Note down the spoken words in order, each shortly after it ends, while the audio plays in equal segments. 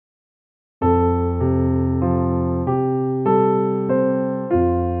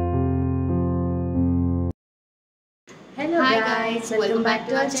Hello guys, welcome back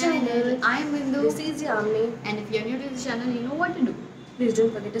to our channel. I am Bindu. This is Yami. And if you're new to this channel, you know what to do. Please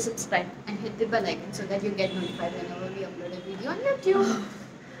don't forget to subscribe and hit the bell icon so that you get notified whenever we upload a video on YouTube.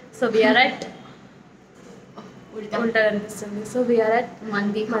 So we are at So we are at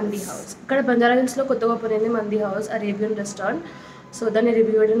Mandi House. ఇక్కడ Banjara hills లో కొత్తగా open అయింది మంది house Arabian restaurant. So దాన్ని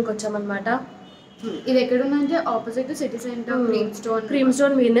review చేయడానికి వచ్చామన్నమాట. ఇది ఎక్కడ ఉందంటే opposite city centre cream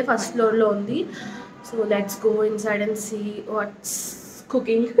stone మీదనే ఫస్ట్ ఫ్లోర్ లో ఉంది. So let's go inside and see what's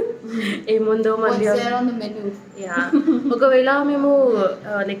cooking ఏముందో మళ్ళీ ఒకవేళ మేము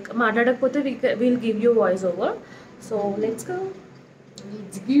లైక్ మాట్లాడకపోతే will give you voice over. So let's go.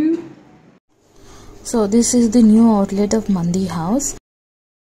 So this is the new outlet of Mandi House.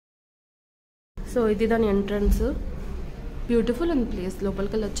 So ఇది దాని ఎంట్రన్స్. బ్యూటిఫుల్ ఉంది ప్లేస్.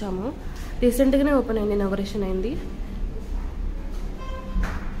 లోపలికి వెళ్ళి వచ్చాము. రీసెంట్గానే ఓపెన్ అయింది, ఇనాగరేషన్ అయింది.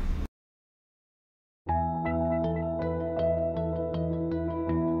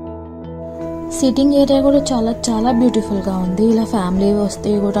 సిట్టింగ్ ఏరియా కూడా చాలా చాలా బ్యూటిఫుల్గా ఉంది. ఇలా ఫ్యామిలీ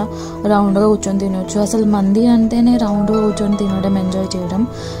వస్తే కూడా రౌండ్గా కూర్చొని తినొచ్చు. అసలు మంది అంటేనే రౌండ్గా కూర్చొని తినడం, ఎంజాయ్ చేయడం.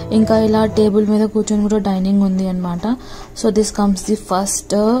 ఇంకా ఇలా టేబుల్ మీద కూర్చొని కూడా డైనింగ్ ఉంది అనమాట. So this comes the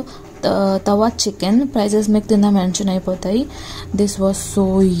first tawa chicken. Prices మీకు కింద మెన్షన్ అయిపోతాయి. This was so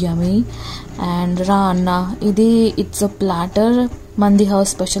yummy. And రా అన్న, ఇది ఇట్స్ అ ప్లాటర్, మంది హౌస్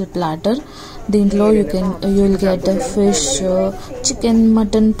స్పెషల్ ప్లాటర్. దీంట్లో you will get fish, chicken,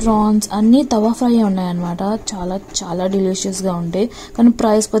 mutton, prawns అన్నీ తవా ఫ్రై ఉన్నాయన్నమాట. చాలా చాలా డెలిషియస్గా ఉంటాయి. కానీ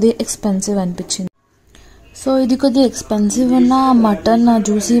ప్రైస్ కొద్దిగా ఎక్స్పెన్సివ్ అనిపించింది. సో ఇది కొద్దిగా ఎక్స్పెన్సివ్ ఉన్న మటన్,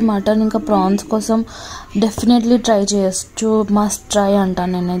 జ్యూసీ మటన్ ఇంకా ప్రాన్స్ కోసం డెఫినెట్లీ ట్రై చేయొచ్చు. మస్ట్ ట్రై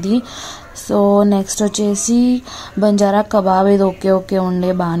అంటాను నేను ఇది. సో నెక్స్ట్ వచ్చేసి బంజారా కబాబ్. ఇది ఓకే ఉండే,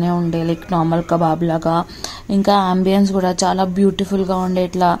 బాగానే ఉండే, లైక్ నార్మల్ కబాబ్ లాగా. ఇంకా అంబియన్స్ కూడా చాలా బ్యూటిఫుల్గా ఉండే,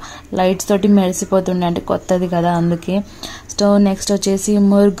 ఇట్లా లైట్స్ తోటి మెరిసిపోతుండే, అంటే కొత్తది కదా అందుకే. సో నెక్స్ట్ వచ్చేసి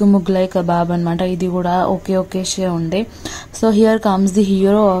ముగ్లై కబాబ్ అనమాట. ఇది కూడా ఓకేషే ఉండే. So here comes the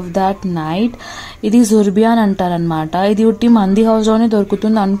hero of that night. ఇది జుర్బియాన్ అంటారనమాట. ఇది ఉట్టి మంది హౌస్లోనే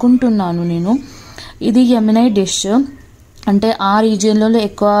దొరుకుతుంది అనుకుంటున్నాను నేను. ఇది యెమెనై డిష్, అంటే ఆ రీజియన్లో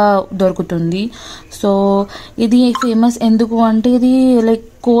ఎక్కువ దొరుకుతుంది. సో ఇది ఫేమస్ ఎందుకు అంటే ఇది లైక్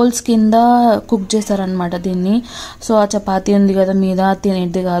కోల్స్ కింద కుక్ చేస్తారనమాట దీన్ని. సో ఆ చపాతీ ఉంది కదా మీద,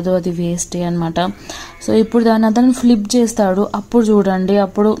 తినేది కాదు, అది వేస్టే అనమాట. సో ఇప్పుడు దాన్ని ఫ్లిప్ చేస్తాడు. అప్పుడు చూడండి,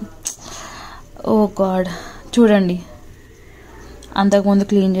 అప్పుడు ఓ గాడ్ చూడండి, అంతకుముందు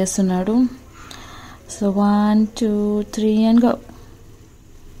క్లీన్ చేస్తున్నాడు. So 1 2 3 and go.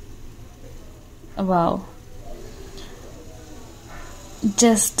 Wow,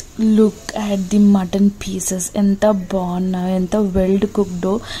 just look at the mutton pieces. ఎంత బాగున్నాయో, ఎంత వెల్డ్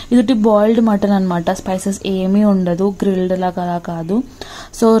కుక్డో. ఇది బాయిల్డ్ మటన్ అనమాట. స్పైసెస్ ఏమీ ఉండదు, గ్రిల్డ్ లాగా కాదు.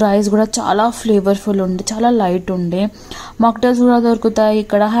 సో రైస్ కూడా చాలా ఫ్లేవర్ఫుల్ ఉండే, చాలా లైట్ ఉండే. మాక్టైల్స్ కూడా దొరుకుతాయి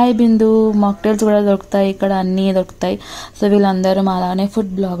ఇక్కడ. హాయ్ బిందు, మాక్టైల్స్ కూడా దొరుకుతాయి ఇక్కడ, అన్నీ దొరుకుతాయి. సో వీళ్ళందరూ అలానే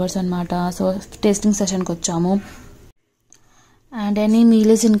ఫుడ్ బ్లాగర్స్ అనమాట. సో టేస్టింగ్ సెషన్కి వచ్చాము. And any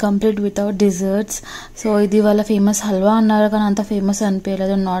meal is incomplete without desserts. So ఇది వాళ్ళ ఫేమస్ హల్వా అన్నారు, కానీ అంత ఫేమస్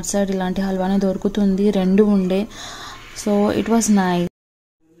అనిపించలేదు. నార్త్ సైడ్ ఇలాంటి హల్వానే దొరుకుతుంది, 2 ఉండే. So it was nice.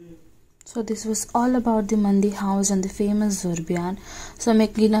 So this was all about the మంది house and the famous జుర్బియాన్. So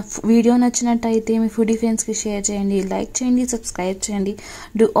మీకు నా వీడియో నచ్చినట్టయితే మీ ఫుడీ ఫ్రెండ్స్కి షేర్ చేయండి, లైక్ చేయండి, సబ్స్క్రైబ్ చేయండి.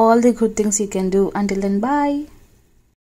 Do all the good things you can do. Until then bye.